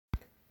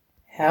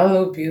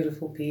Hello,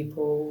 beautiful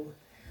people.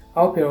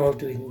 Hope you're all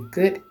doing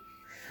good.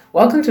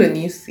 Welcome to a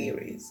new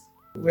series.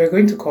 We're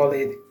going to call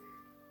it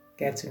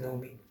Get to Know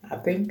Me. I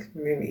think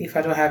maybe if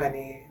I don't have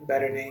any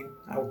better name,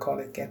 I will call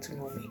it Get to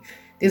Know Me.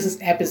 This is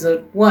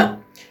episode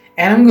 1,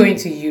 and I'm going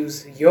to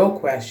use your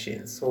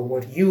questions or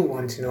what you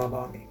want to know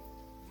about me.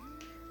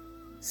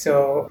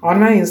 So on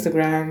my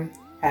Instagram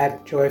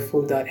at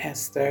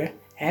joyful.esther,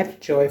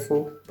 at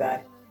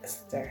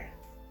joyful.esther.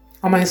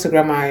 On my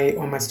Instagram,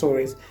 on my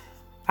stories,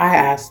 I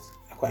asked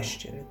a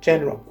question,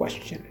 general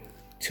question,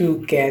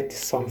 to get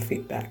some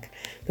feedback.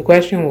 The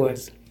question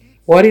was,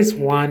 what is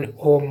one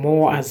or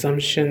more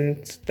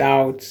assumptions,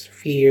 doubts,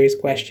 fears,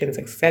 questions,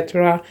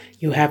 etc.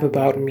 you have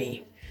about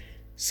me?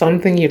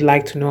 Something you'd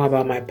like to know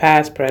about my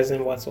past,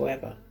 present,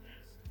 whatsoever.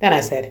 Then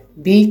I said,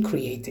 be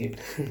creative.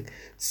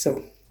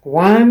 So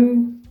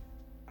one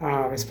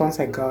response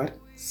I got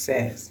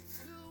says,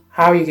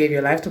 how you gave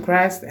your life to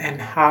Christ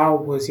and how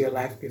was your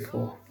life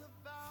before?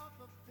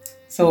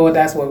 So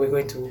that's what we're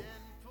going to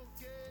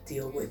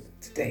deal with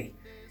today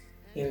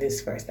in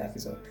this first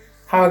episode.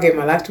 How I gave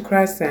my life to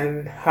Christ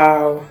and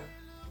how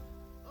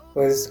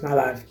was my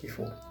life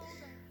before.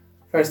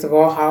 First of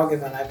all, how I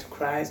gave my life to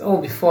Christ.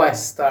 Before I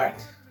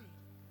start,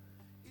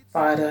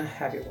 Father,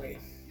 have your way.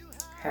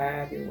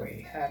 Have your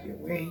way, have your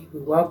way. We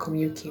welcome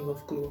you, King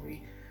of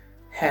Glory.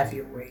 Have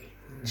your way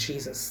in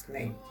Jesus'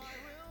 name.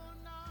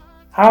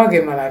 How I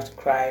gave my life to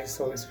Christ,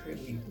 Holy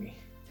Spirit, lead me.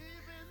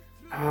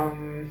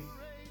 I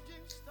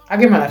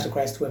gave my life to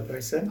Christ to a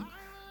person.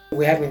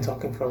 We had been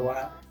talking for a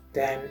while.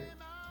 Then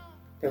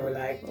they were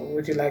like,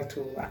 would you like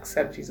to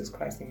accept Jesus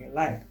Christ in your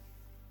life?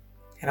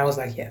 And I was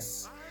like,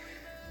 yes.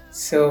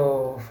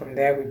 So from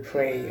there we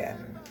prayed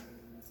and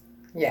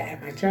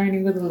my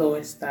journey with the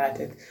Lord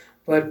started.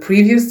 But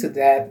previous to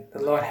that,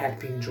 the Lord had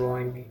been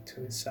drawing me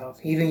to himself,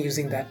 even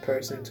using that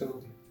person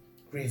to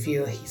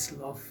reveal his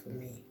love for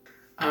me.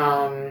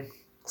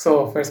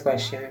 So first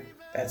question,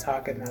 that's how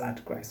I get my life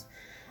to Christ.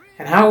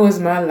 And how was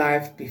my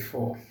life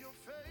before?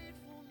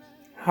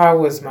 How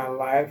was my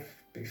life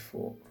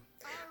before?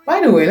 By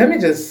the way, let me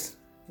just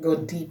go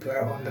deeper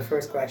on the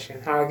first question.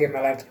 How I gave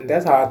my life to Christ.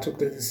 That's how I took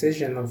the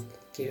decision of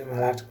giving my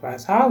life to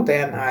Christ. How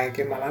then I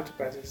gave my life to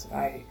Christ is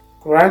I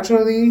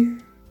gradually,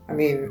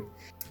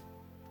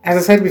 as I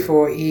said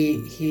before,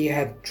 he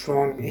had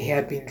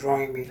been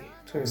drawing me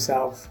to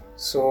himself.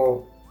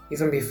 So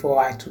even before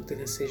I took the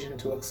decision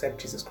to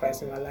accept Jesus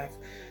Christ in my life,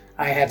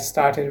 I had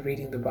started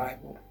reading the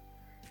Bible.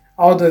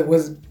 Although it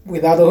was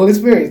without the Holy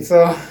Spirit.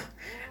 So,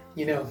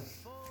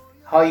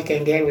 how you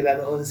can get without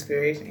the Holy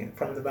Spirit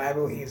from the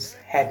Bible is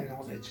head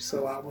knowledge.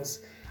 So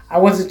I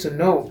wanted to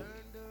know.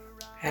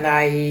 And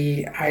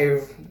I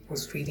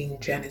was reading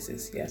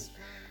Genesis, yes.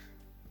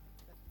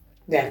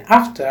 Then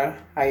after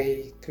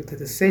I took the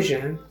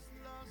decision,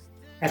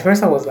 at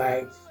first I was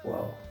like,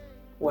 well,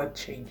 what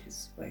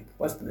changes? Like,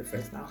 what's the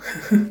difference now?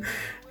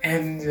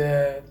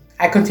 And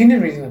I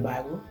continued reading the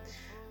Bible.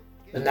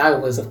 But now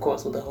it was, of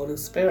course, with the Holy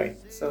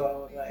Spirit. So I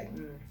was like,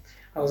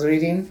 I was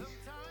reading.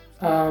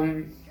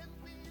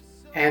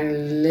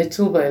 And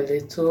little by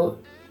little,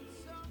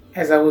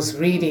 as I was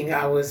reading,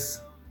 I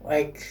was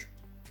like,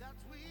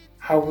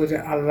 I would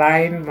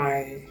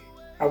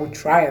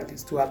try at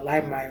least to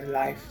align my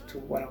life to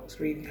what I was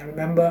reading. I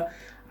remember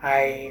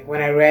when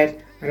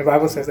the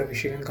Bible says that we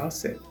shouldn't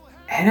gossip.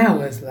 And I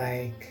was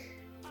like,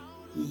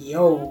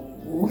 yo,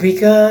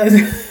 because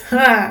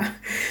I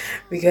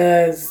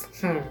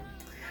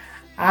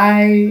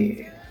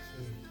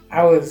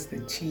was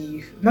the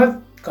chief,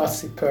 not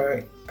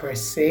gossiper per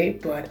se,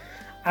 but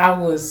I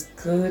was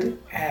good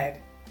at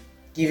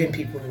giving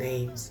people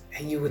names,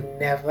 and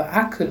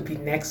I could be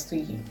next to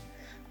you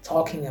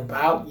talking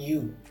about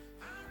you.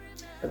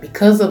 But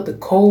because of the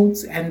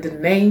codes and the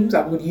names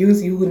I would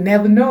use, you would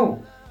never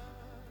know.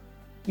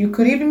 You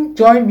could even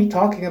join me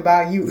talking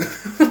about you.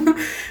 So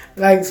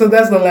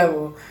that's the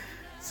level.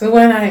 So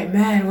when I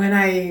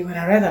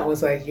read that, I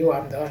was like, yo,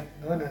 I'm done.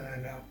 No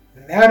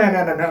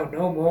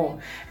more.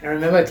 And I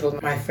remember I told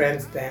my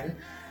friends then,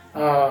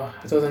 I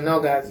told them,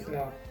 no guys,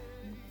 no,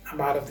 I'm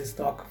out of this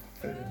talk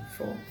for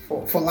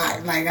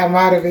life. Like, I'm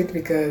out of it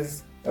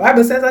because the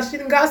Bible says I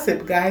shouldn't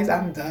gossip, guys.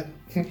 I'm done.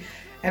 And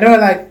they were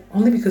like,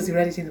 only because you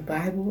read it in the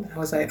Bible? And I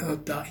was like,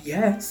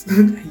 yes.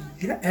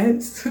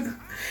 Yes.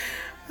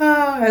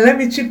 And let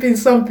me chip in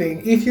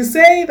something. If you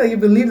say that you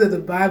believe that the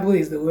Bible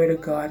is the Word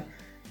of God,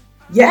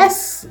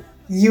 yes,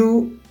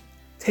 you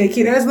take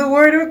it as the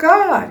Word of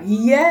God.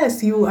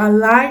 Yes, you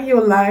align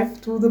your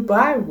life to the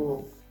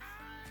Bible.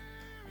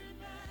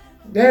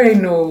 There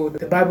ain't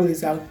the Bible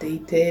is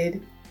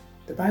outdated.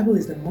 The Bible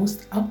is the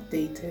most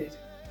updated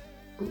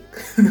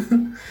book.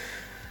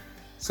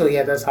 So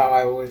yeah, that's how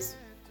I was,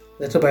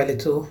 little by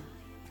little,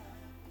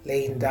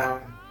 laying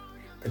down.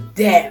 But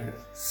then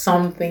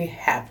something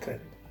happened.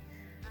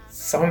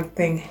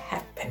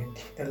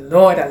 The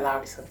Lord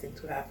allowed something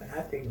to happen.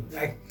 I think,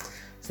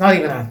 it's not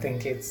even I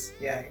think, it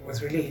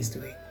was really His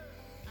doing.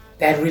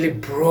 That really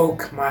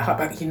broke my heart.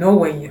 But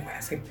when I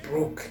say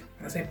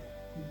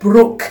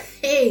broke,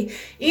 hey,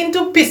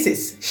 into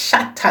pieces,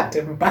 shattered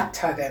and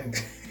battered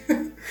and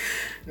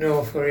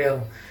No, for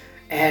real.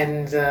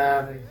 And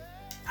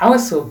I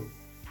was so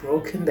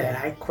broken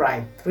that I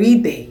cried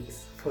 3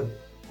 days for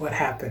what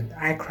happened.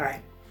 I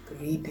cried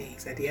 3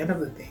 days. At the end of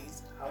the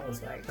days, I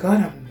was like,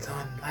 God, I'm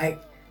done.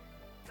 Like,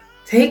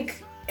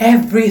 take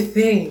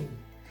everything.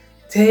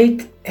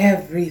 Take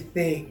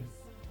everything.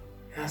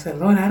 And I said,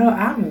 Lord,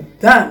 I'm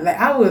done. Like,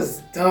 I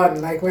was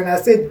done. Like, when I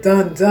said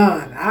done,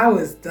 done, I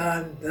was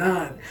done,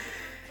 done.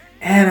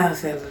 And I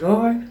said,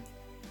 Lord,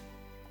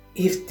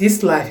 if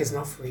this life is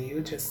not for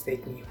you, just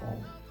take me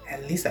home.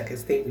 At least I can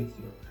stay with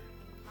you.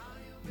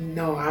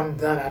 No, I'm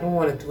done. I don't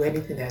want to do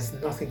anything that has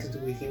nothing to do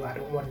with you. I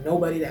don't want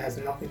nobody that has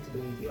nothing to do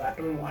with you. I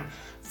don't want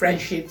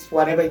friendships,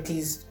 whatever it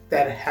is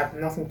that have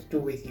nothing to do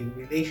with you.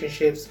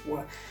 Relationships,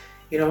 what,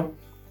 you know.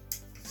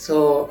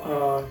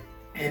 So,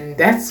 and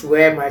that's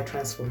where my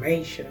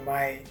transformation,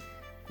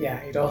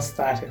 it all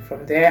started.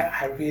 From there,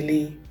 I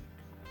really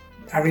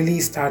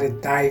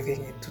started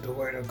diving into the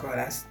Word of God.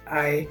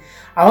 I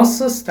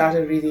also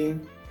started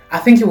reading. I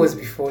think it was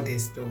before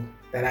this though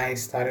that I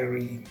started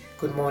reading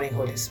Good Morning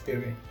Holy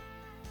Spirit.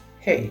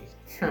 Hey,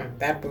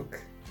 that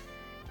book.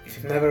 If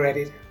you've never read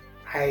it,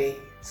 I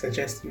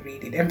suggest you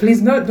read it. And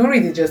please don't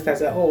read it just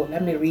as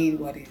let me read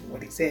what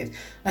it says.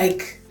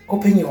 Like,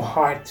 open your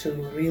heart to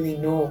really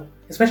know,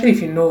 especially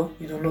if you don't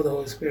know the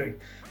Holy Spirit.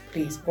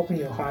 Please open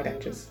your heart and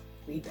just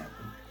read that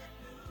book.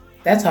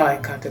 That's how I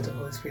encountered the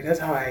Holy Spirit. That's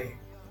how I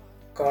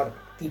got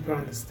deeper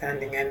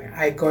understanding, and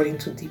I got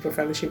into deeper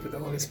fellowship with the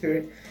Holy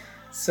Spirit.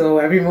 So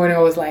every morning I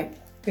was like,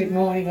 good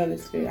morning, Holy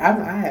Spirit. I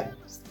had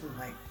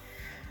like,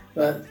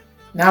 but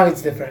now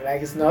it's different.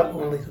 Like, it's not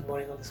only good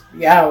morning, Holy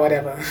Spirit. Yeah,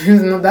 whatever.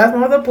 That's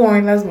not the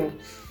point. Let's move.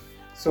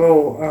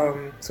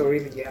 So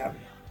really, yeah,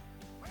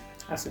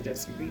 I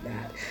suggest you read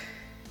that.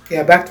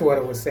 Yeah, back to what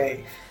I was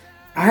saying.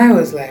 I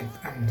was like,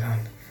 I'm done.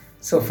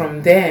 So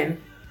from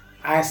then,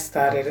 I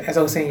started, as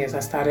I was saying, yes, I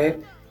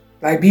started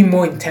like being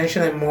more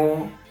intentional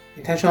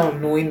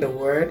on knowing the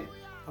Word.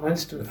 I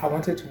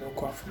wanted to know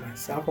God for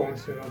myself. I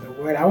wanted to know the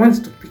Word. I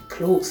wanted to be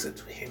closer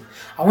to Him.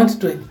 I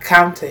wanted to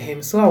encounter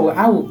Him. So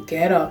I would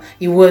get up.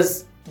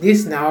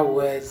 This now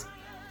was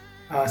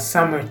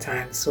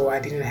summertime, so I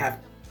didn't have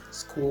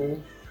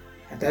school.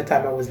 At that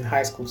time, I was in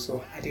high school,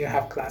 so I didn't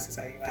have classes.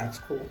 I didn't have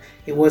school.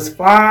 It was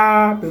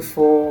far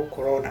before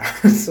Corona,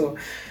 so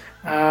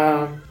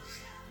I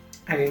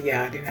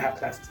didn't have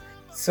classes.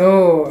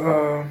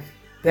 So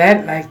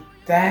that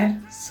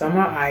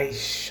summer, I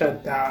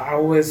shut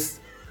down.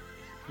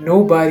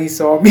 Nobody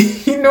saw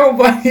me.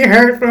 Nobody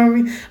heard from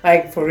me.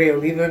 Like, for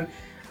real, even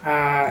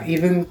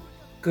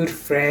good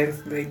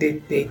friends, like they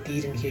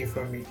didn't hear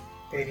from me.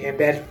 And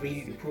that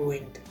really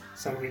ruined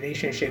some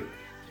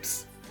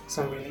relationships.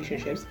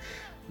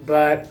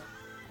 But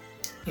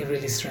it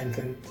really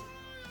strengthened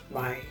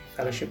my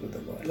fellowship with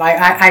the Lord. Like,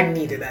 I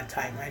needed that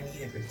time. I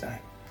needed the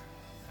time.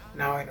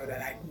 Now I know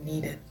that I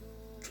needed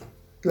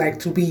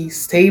to be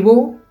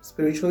stable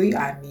spiritually.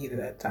 I needed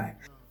that time.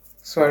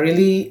 So I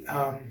really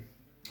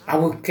I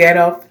would get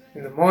up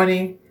in the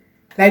morning.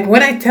 Like,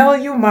 when I tell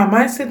you, my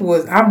mindset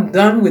was, I'm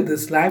done with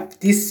this life.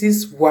 This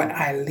is what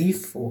I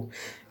live for.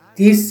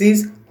 This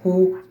is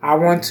who I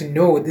want to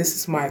know. This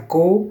is my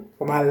goal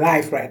for my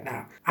life right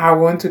now. I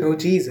want to know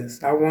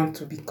Jesus. I want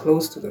to be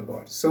close to the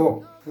Lord.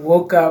 So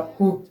woke up.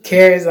 Who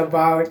cares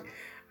about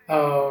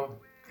how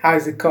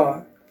is it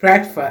called?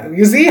 Breakfast.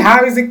 You see,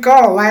 how is it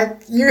called?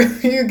 Like,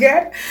 you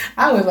get?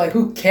 I was like,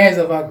 who cares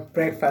about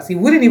breakfast? It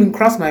wouldn't even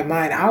cross my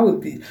mind. I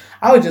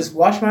would just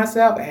wash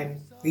myself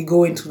and we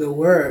go into the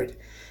Word.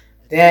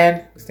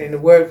 Then we stay in the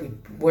Word, we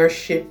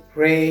worship,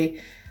 pray,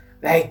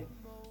 like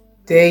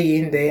day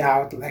in, day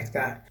out, like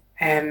that.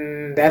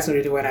 And that's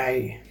really when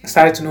I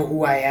started to know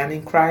who I am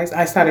in Christ.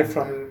 I started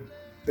from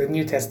the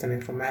New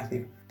Testament, from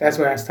Matthew. That's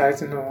where I started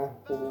to know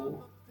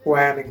who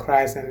I am in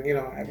Christ, and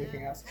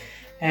everything else.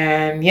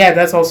 And yeah,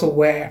 that's also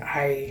where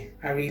I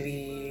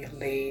really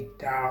laid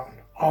down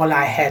all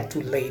I had to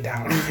lay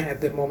down at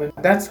the moment.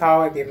 That's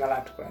how I gave my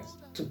life to Christ.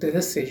 Took the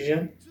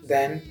decision,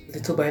 then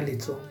little by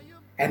little,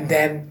 and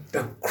then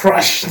the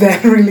crush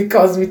that really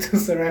caused me to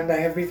surrender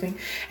everything.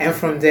 And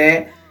from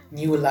there,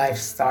 new life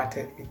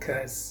started,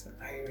 because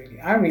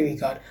I really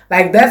got,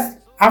 like, that's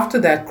after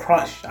that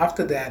crush.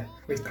 After that,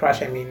 with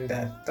crush I mean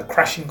the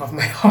crushing of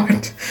my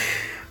heart.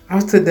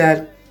 After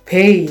that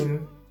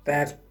pain,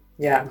 that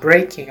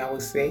breaking, I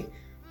would say,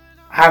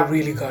 I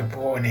really got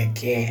born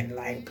again.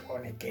 Like,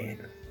 born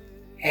again.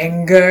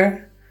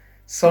 Anger,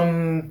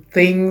 some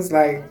things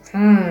like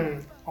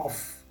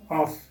of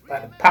by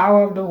the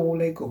power of the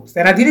Holy Ghost.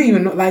 And I didn't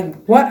even know,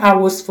 like, what I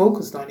was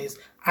focused on is,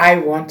 I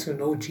want to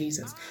know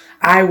Jesus.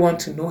 I want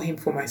to know Him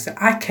for myself.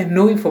 I can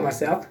know Him for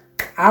myself.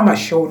 I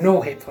must know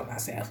Him for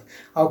myself.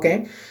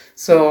 Okay?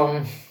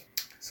 So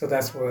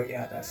that's where,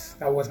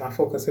 that was my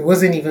focus. It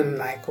wasn't even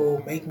like,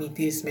 oh, make me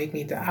this, make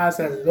me that. I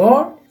said,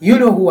 Lord, you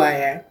know who I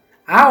am.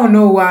 I don't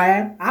know who I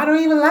am. I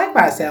don't even like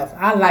myself.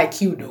 I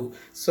like you though.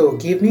 So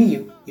give me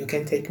you. You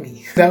can take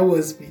me. That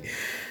was me.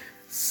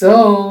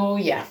 So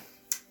yeah,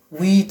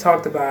 we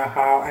talked about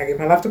how I gave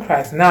my life to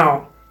Christ.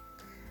 Now,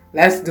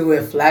 let's do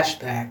a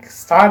flashback,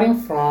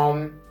 starting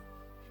from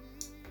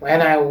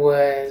when I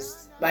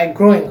was like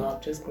growing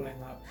up, just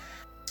growing up.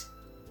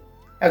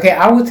 Okay,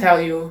 I will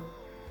tell you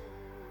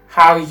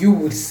how you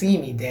would see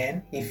me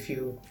then if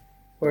you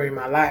were in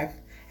my life,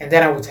 and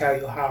then I will tell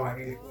you how I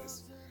really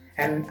was.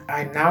 And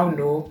I now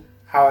know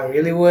how I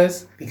really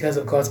was because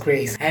of God's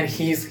grace and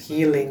His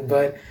healing,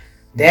 but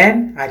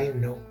then I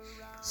didn't know.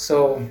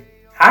 So,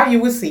 how you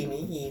will see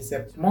me is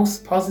the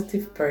most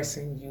positive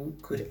person you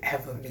could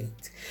ever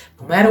meet.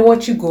 No matter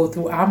what you go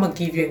through, I'm gonna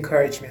give you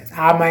encouragement.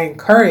 I'm gonna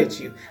encourage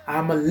you.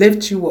 I'm gonna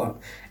lift you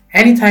up.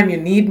 Anytime you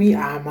need me,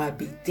 I'm gonna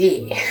be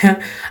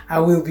there. I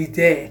will be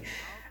there.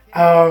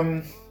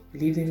 Um,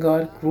 Believed in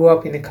God, grew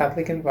up in a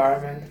Catholic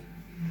environment.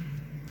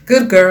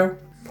 Good girl,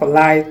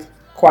 polite,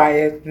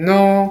 quiet,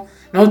 no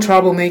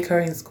troublemaker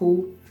in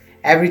school.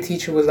 Every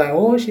teacher was like,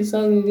 "Oh, she's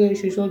so good.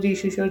 She's so this.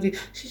 She's so this.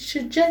 She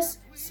should just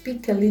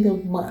speak a little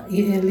more.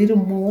 A little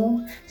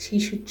more. She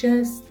should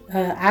just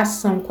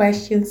ask some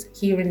questions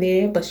here and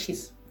there. But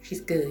she's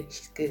good.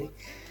 She's good."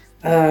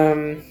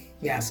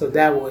 Yeah. So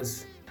that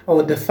was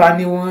the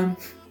funny one.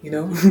 You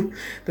know,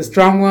 the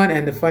strong one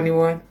and the funny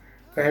one.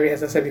 Very,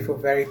 as I said before,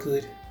 very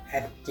good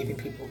at giving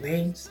people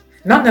names.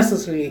 Not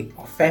necessarily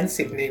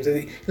offensive names.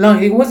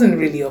 It wasn't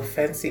really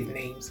offensive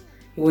names.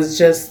 It was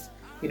just,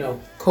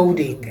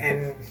 coding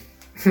and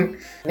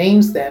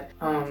names that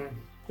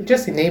would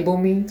just enable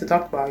me to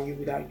talk about you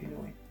without you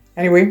knowing.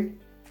 Anyway,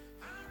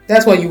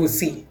 that's what you would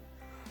see.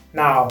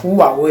 Now,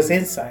 who I was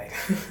inside,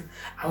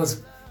 I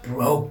was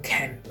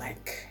broken.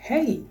 Like,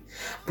 hey,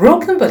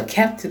 broken but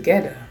kept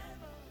together.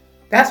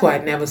 That's why I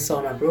never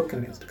saw my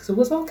brokenness, because it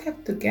was all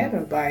kept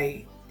together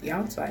by the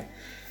outside.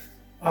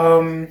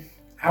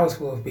 I was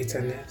full of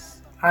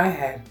bitterness. I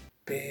had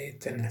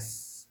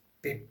bitterness.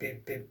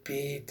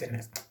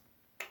 Bitterness.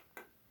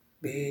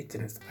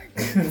 Bitterness, like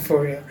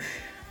for real.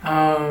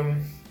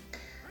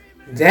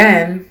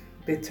 Then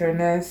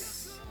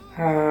bitterness.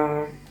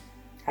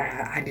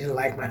 I didn't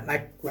like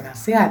when I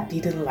say I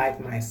didn't like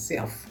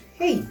myself.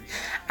 Hey,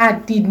 I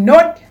did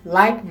not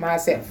like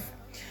myself.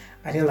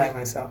 I didn't like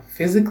myself.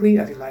 Physically,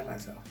 I didn't like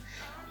myself.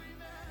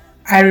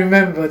 I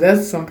remember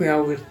that's something I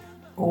would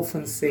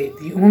often say.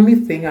 The only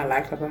thing I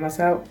liked about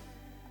myself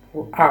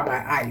are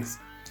my eyes.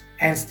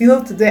 And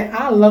still today,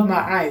 I love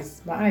my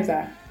eyes. My eyes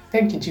are,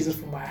 thank you, Jesus,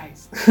 for my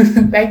eyes.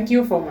 Thank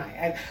you for my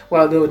eyes.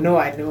 Well, no,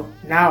 I know.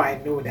 Now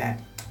I know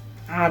that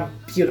I'm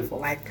beautiful.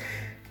 Like,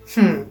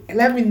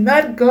 let me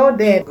not go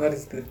there. God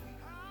is good.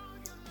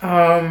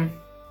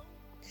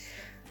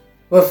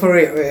 But for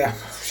real,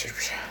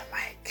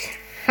 like,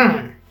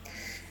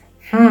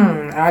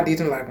 I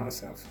didn't like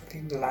myself. I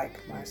didn't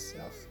like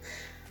myself.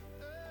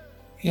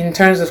 In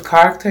terms of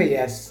character,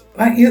 yes.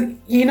 Like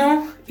you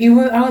know,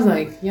 I was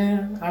like,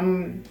 yeah,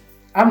 I'm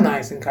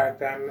nice in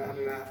character.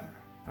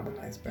 I'm a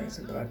nice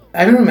person. But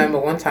I don't remember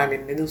one time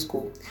in middle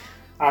school,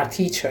 our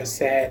teacher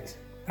said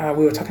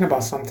we were talking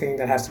about something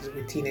that has to do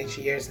with teenage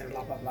years and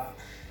blah blah blah,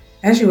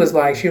 and she was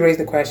like, she raised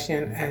the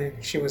question and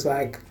she was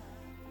like,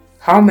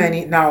 how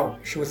many? Now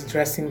she was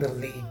addressing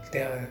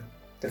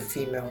the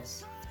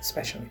females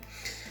especially.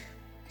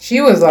 She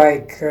was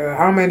like,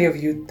 how many of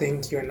you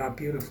think you're not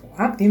beautiful?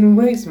 I didn't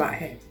raise my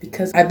hand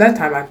because at that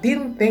time I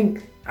didn't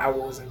think I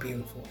wasn't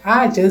beautiful.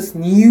 I just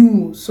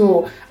knew.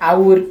 So I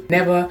would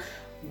never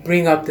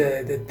bring up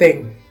the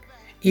thing.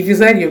 If you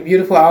said you're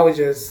beautiful, I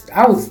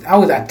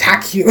would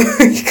attack you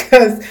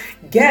because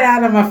get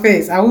out of my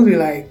face. I would be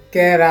like,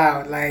 get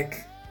out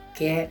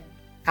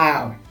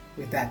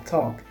with that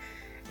talk.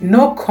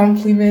 No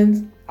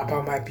compliment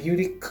about my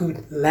beauty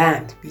could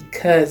land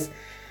because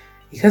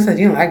I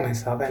didn't like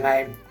myself, and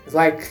I was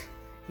like,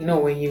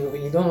 when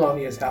you don't love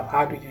yourself,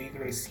 how do you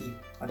even receive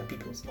other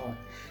people's love?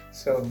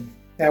 So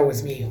that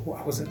was me.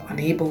 I was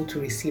unable to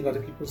receive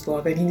other people's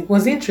love, and it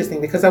was interesting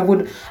because I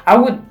would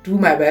do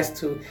my best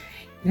to,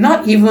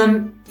 not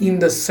even in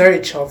the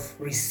search of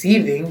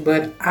receiving,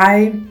 but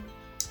I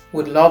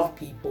would love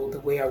people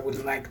the way I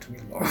would like to be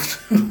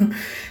loved.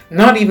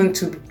 Not even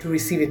to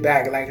receive it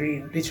back. Like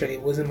literally,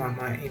 it wasn't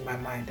in my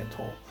mind at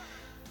all.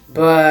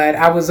 But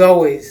I was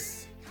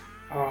always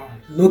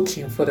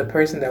looking for the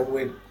person that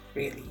would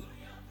really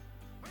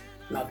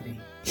love me.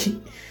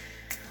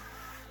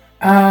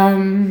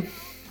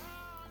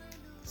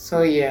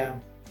 So yeah,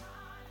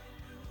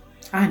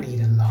 I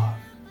needed love,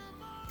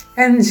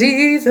 and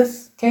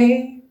Jesus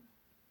came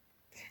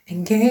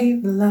and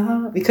gave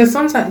love. Because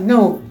sometimes,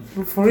 no,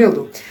 for real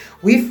though,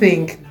 we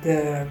think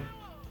the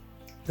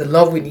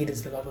love we need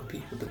is the love of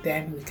people, but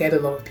then we get a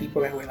love of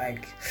people and we're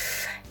like,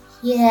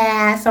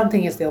 yeah,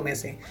 something is still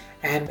missing,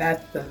 and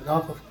that's the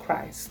love of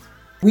Christ.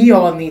 We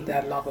all need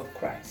that love of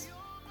Christ.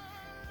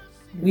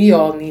 We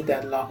all need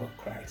that love of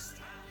Christ.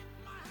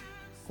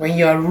 When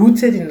you are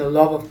rooted in the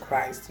love of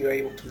Christ, you are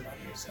able to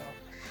love yourself.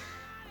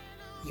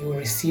 You will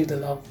receive the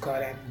love of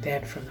God, and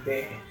then from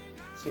there,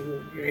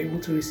 you're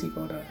able to receive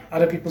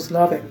other people's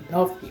love and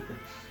love people.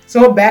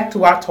 So back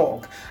to our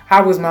talk.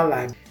 How was my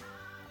life?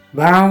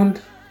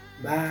 Bound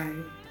by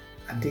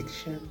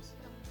addictions.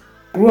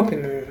 I grew up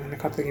in a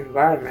Catholic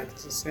environment,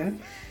 as I said.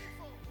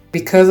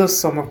 Because of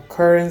some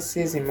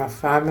occurrences in my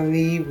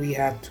family, we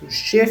had to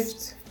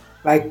shift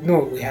Like, no,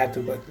 we had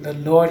to, but the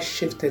Lord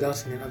shifted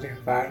us in another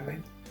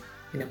environment,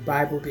 in a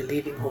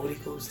Bible-believing, Holy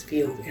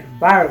Ghost-filled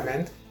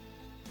environment.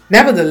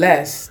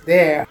 Nevertheless,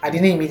 there, I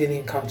didn't immediately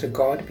encounter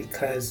God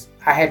because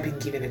I had been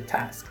given a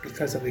task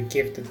because of the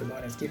gift that the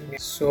Lord has given me.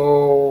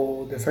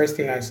 So the first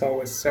thing I saw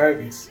was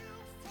service.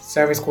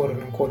 Service, quote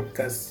unquote,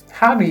 because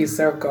how do you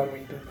serve God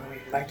when you don't know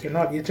Him? Like,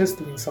 you're just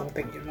doing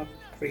something, you're not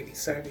really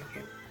serving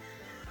Him.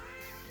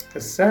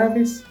 The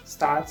service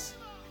starts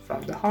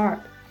from the heart.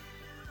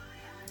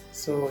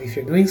 So if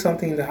you're doing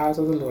something in the house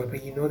of the Lord,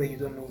 but you know that you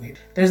don't know Him,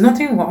 there's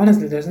nothing wrong,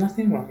 honestly, there's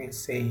nothing wrong in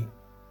saying,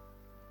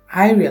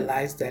 I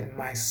realized that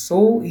my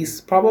soul is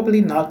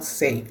probably not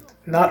saved,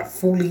 not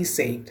fully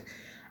saved.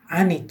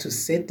 I need to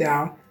sit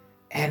down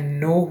and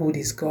know who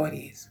this God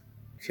is.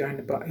 If you're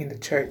in the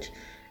church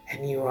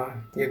and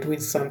you're doing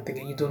something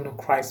and you don't know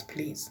Christ,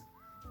 please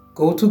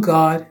go to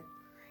God.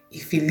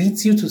 If He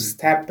leads you to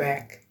step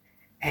back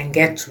and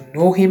get to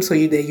know Him so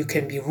that you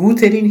can be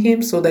rooted in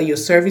Him, so that your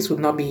service will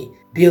not be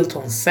built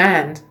on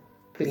sand,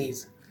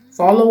 please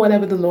follow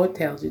whatever the Lord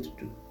tells you to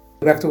do.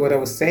 Back to what I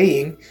was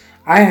saying,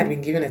 I had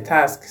been given a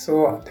task,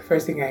 so the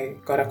first thing I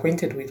got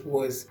acquainted with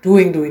was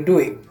doing.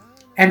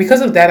 And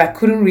because of that, I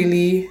couldn't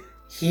really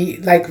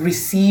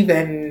receive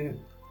and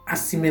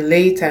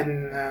assimilate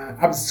and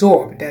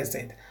absorb. That's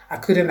it. I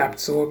couldn't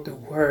absorb the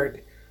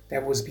word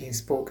that was being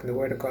spoken, the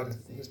word of God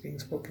that was being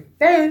spoken.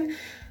 Then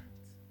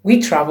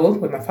we traveled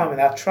with my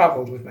family. I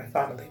traveled with my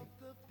family.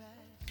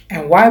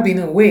 And while being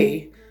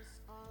away,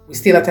 we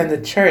still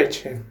attended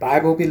church, a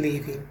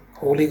Bible-believing,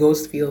 Holy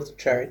Ghost-filled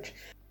church.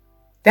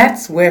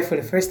 That's where for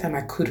the first time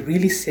I could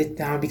really sit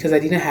down because I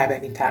didn't have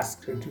any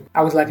tasks to do.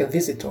 I was like a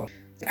visitor.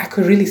 I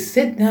could really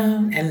sit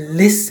down and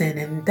listen,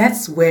 and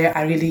that's where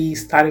I really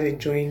started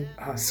enjoying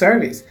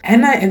service.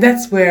 And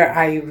that's where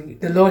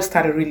the Lord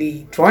started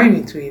really drawing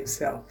me to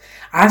Himself.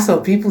 I saw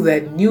people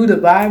that knew the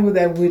Bible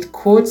that would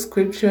quote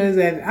scriptures,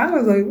 and I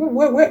was like,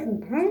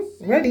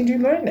 where did you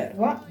learn that?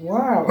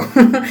 Wow.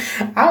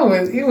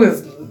 It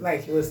was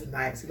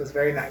nice. It was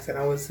very nice, and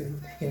I was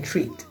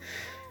intrigued.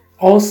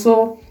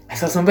 Also, I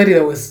saw somebody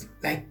that was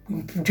like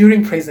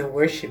during praise and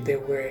worship.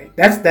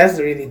 That's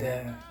really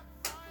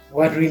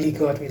what really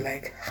got me,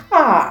 like,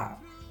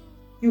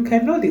 you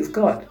can know this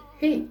God.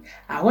 Hey,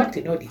 I want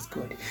to know this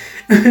God.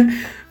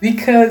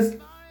 Because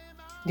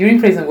during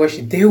praise and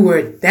worship, they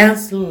were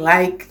dancing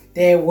like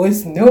there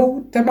was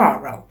no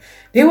tomorrow.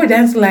 They were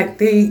dancing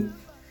like I'm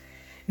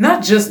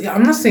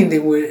not saying they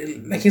were,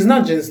 like, it's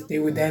not just they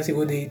were dancing,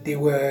 or they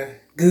were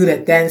good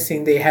at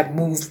dancing, they had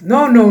moves.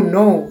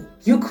 No.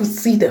 You could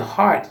see the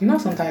heart.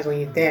 Sometimes when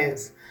you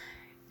dance,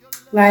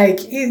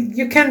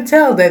 you can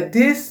tell that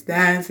this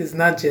dance is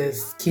not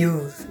just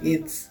skills,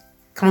 it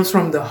comes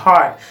from the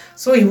heart.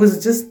 So he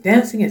was just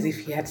dancing as if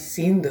he had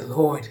seen the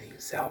Lord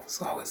Himself.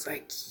 So I was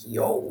like,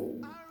 yo,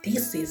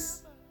 this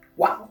is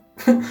wow.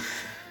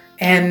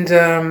 and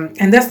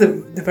that's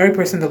the very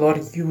person the Lord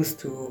used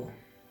to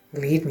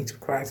lead me to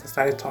Christ. I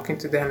started talking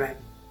to them, and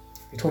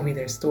they told me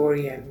their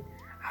story, and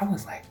I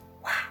was like,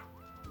 wow.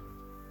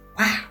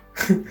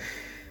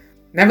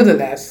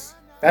 Nevertheless,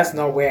 that's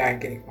not where I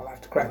gave my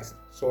life to Christ.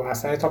 So I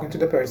started talking to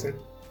the person.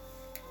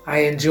 I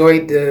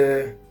enjoyed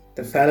the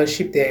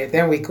fellowship there.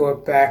 Then we go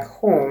back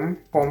home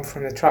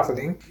from the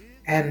traveling,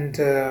 and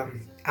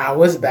I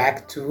was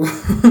back to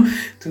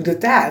to the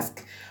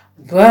task.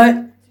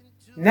 But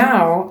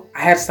now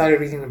I had started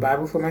reading the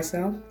Bible for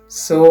myself,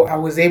 so I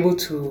was able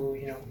to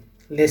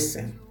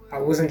listen. I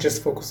wasn't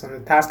just focused on the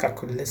task. I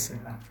could listen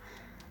now.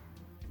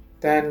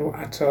 Then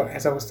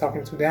as I was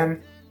talking to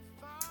them,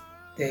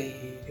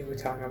 they were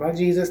talking about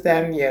Jesus.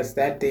 Then yes,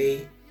 that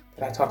day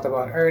that I talked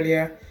about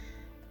earlier,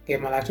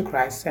 gave my life to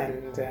Christ,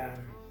 and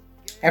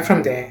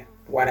from there,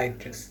 what I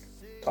just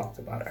talked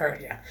about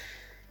earlier.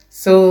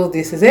 So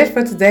this is it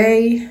for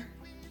today,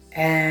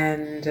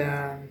 and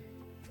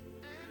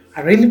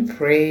I really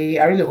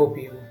hope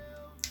you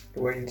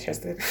were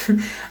interested.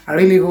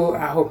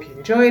 I hope you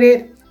enjoyed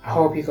it. I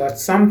hope you got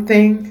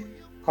something.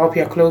 I hope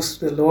you're close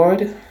to the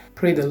Lord.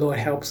 Pray the Lord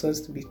helps us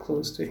to be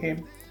close to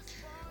Him,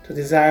 to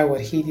desire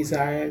what He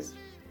desires,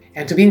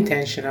 and to be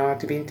intentional.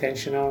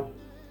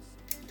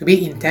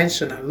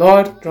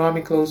 Lord, draw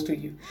me close to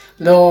You.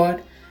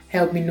 Lord,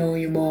 help me know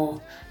You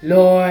more.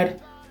 Lord,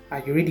 are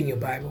you reading your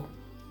Bible?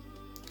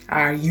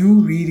 Are you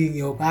reading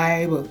your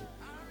Bible?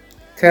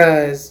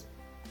 Because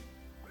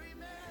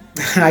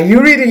are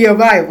you reading your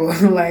Bible?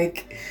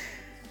 Like,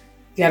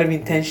 you gotta be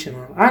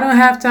intentional. I don't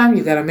have time.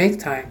 You gotta make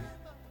time.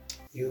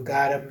 You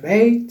gotta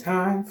make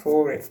time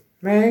for it.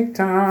 Make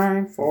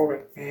time for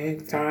it.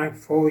 Make time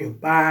for your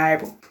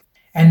Bible.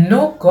 And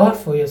know God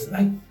for yourself.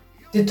 Like,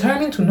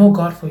 determine to know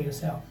God for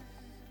yourself.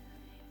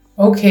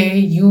 Okay,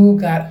 you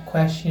got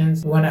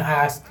questions you want to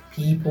ask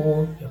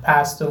people, your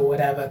pastor,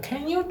 whatever.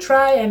 Can you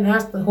try and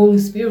ask the Holy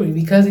Spirit?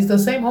 Because it's the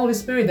same Holy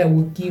Spirit that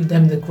will give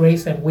them the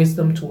grace and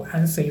wisdom to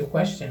answer your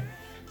question.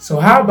 So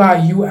how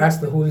about you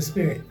ask the Holy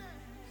Spirit?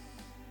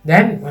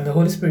 Then when the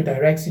Holy Spirit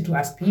directs you to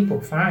ask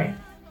people, fine.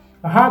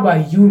 But how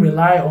about you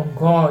rely on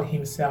God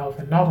Himself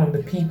and not on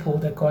the people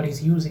that God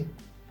is using?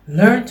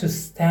 Learn to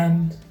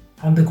stand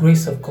on the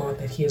grace of God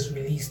that He has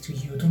released to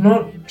you. Do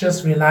not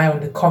just rely on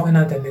the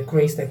covenant and the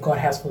grace that God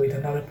has for with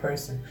another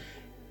person.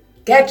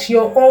 Get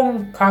your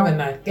own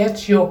covenant.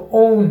 Get your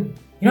own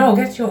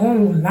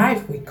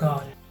life with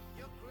God.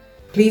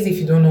 Please, if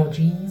you don't know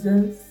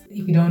Jesus,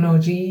 you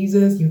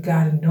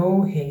gotta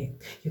know Him.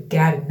 You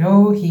gotta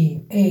know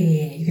Him.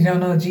 Hey, if you don't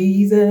know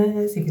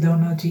Jesus, you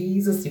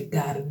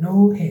gotta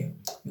know Him.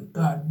 You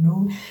gotta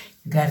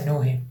know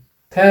Him.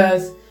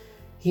 Because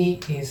He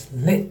is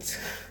lit.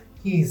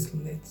 He is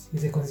lit.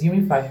 He's a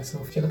consuming fire.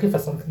 So if you're looking for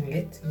something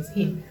lit, He's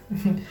Him.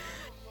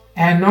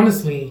 And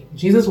honestly,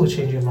 Jesus will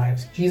change your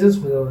lives. Jesus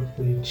will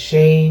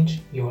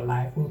change your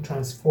life, will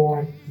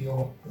transform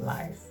your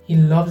life. He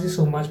loves you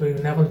so much, but He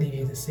will never leave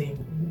you the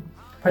same.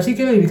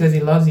 Particularly because He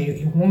loves you,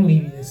 He won't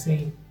leave you the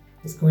same.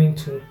 He's going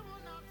to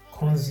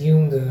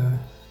consume the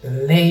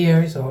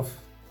layers of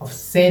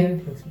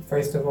sin,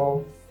 first of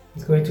all.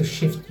 He's going to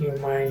shift your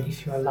mind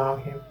if you allow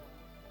Him.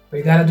 But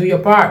you gotta do your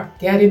part.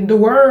 Get in the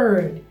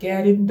Word.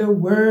 Get in the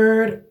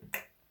Word.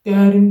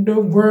 Get in the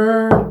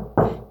Word.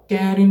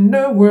 Get in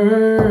the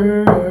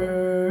Word.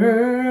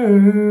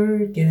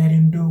 Get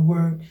in the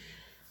Word.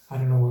 I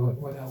don't know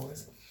what that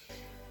was.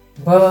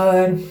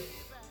 But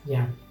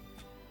yeah.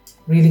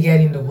 Really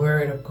get in the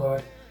Word of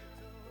God.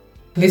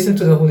 Listen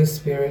to the Holy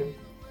Spirit.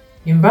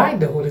 Invite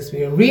the Holy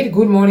Spirit. Read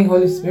Good Morning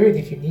Holy Spirit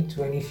if you need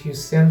to, and if you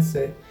sense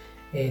a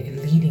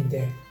leading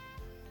there.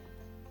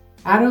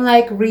 I don't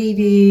like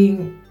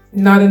reading.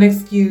 Not an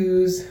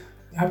excuse.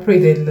 I pray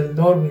that the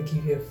Lord will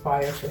give you a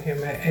fire for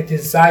Him, a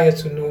desire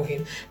to know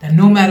Him. That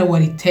no matter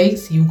what it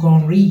takes, you're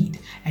going to read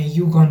and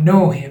you're going to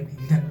know Him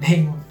in the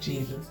name of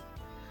Jesus.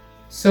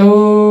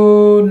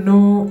 So,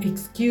 no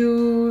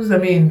excuse. I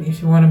mean,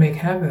 if you want to make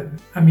heaven,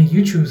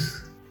 you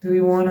choose. Do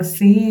you want to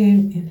see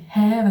Him in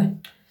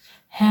heaven?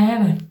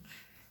 Heaven.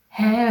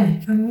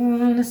 Heaven.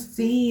 I want to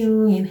see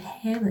you in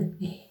heaven.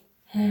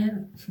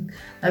 Heaven.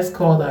 Let's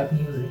call that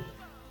music.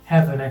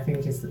 Heaven, I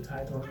think, is the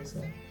title of the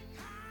song.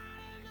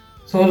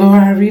 So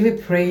Lord, I really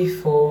pray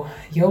for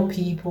your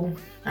people.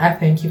 I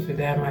thank you for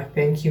them. I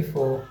thank you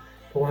for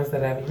the ones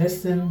that have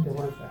listened, the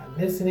ones that are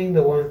listening,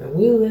 the ones that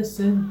will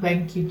listen.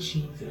 Thank you,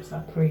 Jesus. I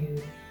pray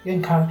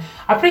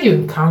you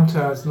encounter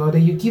us, Lord,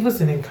 that you give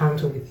us an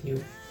encounter with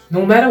you.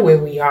 No matter where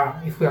we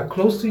are, if we are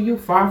close to you,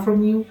 far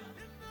from you,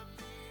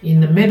 in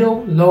the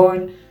middle,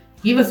 Lord,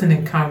 give us an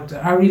encounter.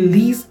 I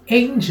release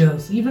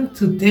angels, even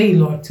today,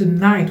 Lord,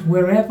 tonight,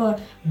 wherever,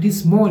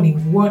 this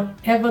morning,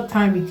 whatever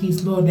time it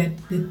is, Lord, that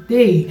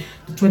the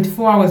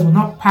 24 hours will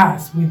not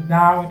pass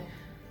without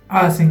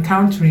us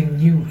encountering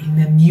you in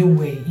a new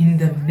way. In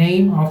the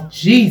name of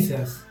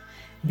Jesus,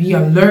 be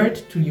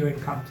alert to your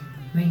encounter.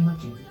 In the name of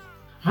Jesus.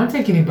 I'm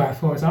taking it by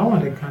force. I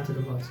want to encounter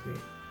the Holy Spirit.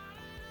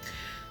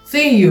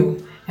 See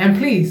you. And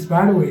please,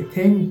 by the way,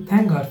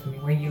 thank God for me.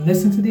 When you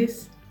listen to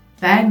this,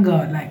 thank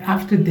God. Like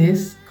after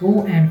this,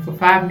 go and for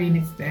 5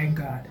 minutes, thank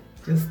God.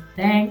 Just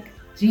thank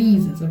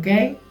Jesus,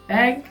 okay?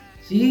 Thank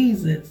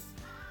Jesus.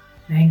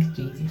 Thank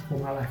Jesus for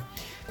my life.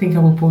 I think I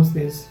will post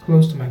this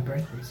close to my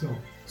birthday.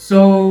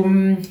 So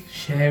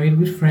share it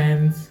with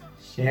friends.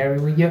 Share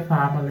it with your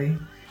family.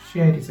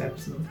 Share this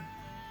episode.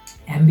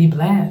 And be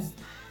blessed.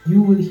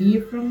 You will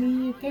hear from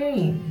me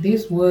again.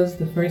 This was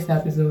the first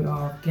episode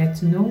of Get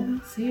to Know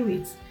Me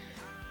series.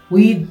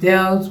 We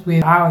dealt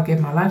with how I gave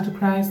my life to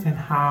Christ and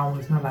how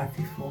was my life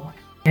before.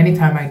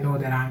 Anytime I know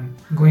that I'm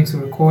going to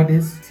record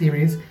this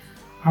series,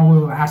 I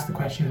will ask the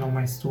question on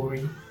my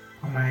story,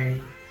 on my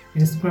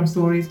Instagram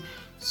stories.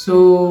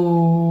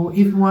 So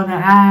if you want to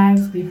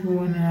ask, if you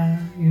want to,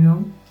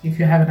 if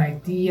you have an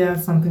idea,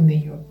 something that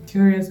you're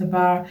curious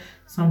about,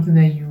 something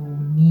that you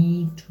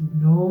need to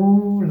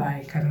know,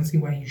 like I don't see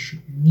why you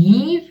should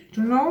need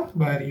to know,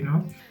 but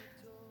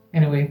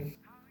anyway,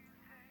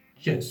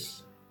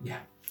 just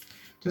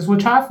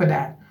watch out for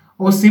that.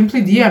 Or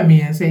simply DM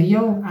me and say,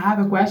 yo, I have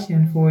a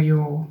question for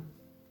your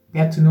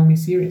Get to Know Me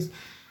series.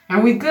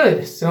 And we're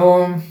good.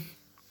 So,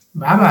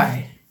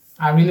 bye-bye.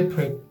 I really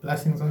pray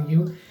blessings on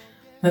you.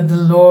 That the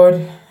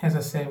Lord, as I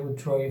said, will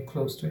draw you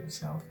close to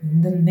Himself.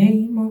 In the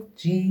name of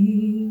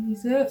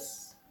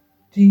Jesus.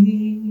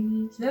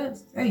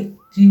 Jesus. Hey,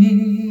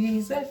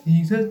 Jesus.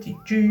 Jesus.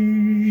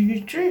 Jesus.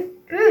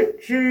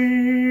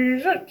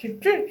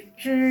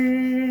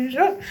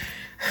 Jesus.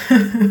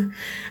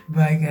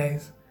 Bye,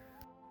 guys.